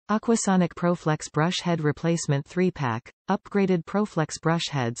AquaSonic Proflex Brush Head Replacement 3-Pack, upgraded ProFlex Brush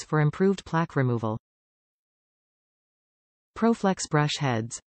Heads for improved plaque removal. ProFlex Brush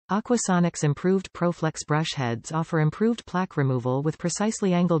Heads. AquaSonic's improved ProFlex brush heads offer improved plaque removal with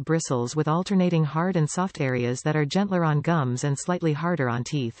precisely angled bristles with alternating hard and soft areas that are gentler on gums and slightly harder on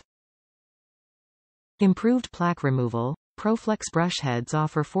teeth. Improved plaque removal. ProFlex brush heads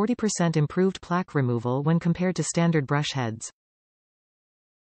offer 40% improved plaque removal when compared to standard brush heads.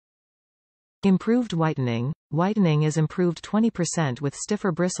 Improved whitening. Whitening is improved 20% with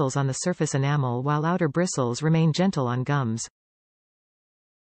stiffer bristles on the surface enamel while outer bristles remain gentle on gums.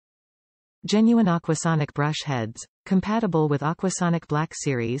 Genuine AquaSonic brush heads. Compatible with AquaSonic Black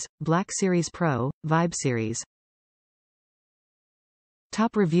Series, Black Series Pro, Vibe Series.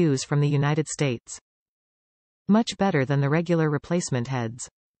 Top reviews from the United States. Much better than the regular replacement heads.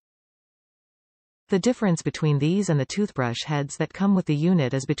 The difference between these and the toothbrush heads that come with the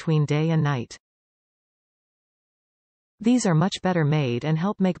unit is between day and night. These are much better made and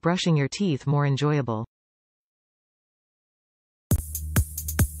help make brushing your teeth more enjoyable.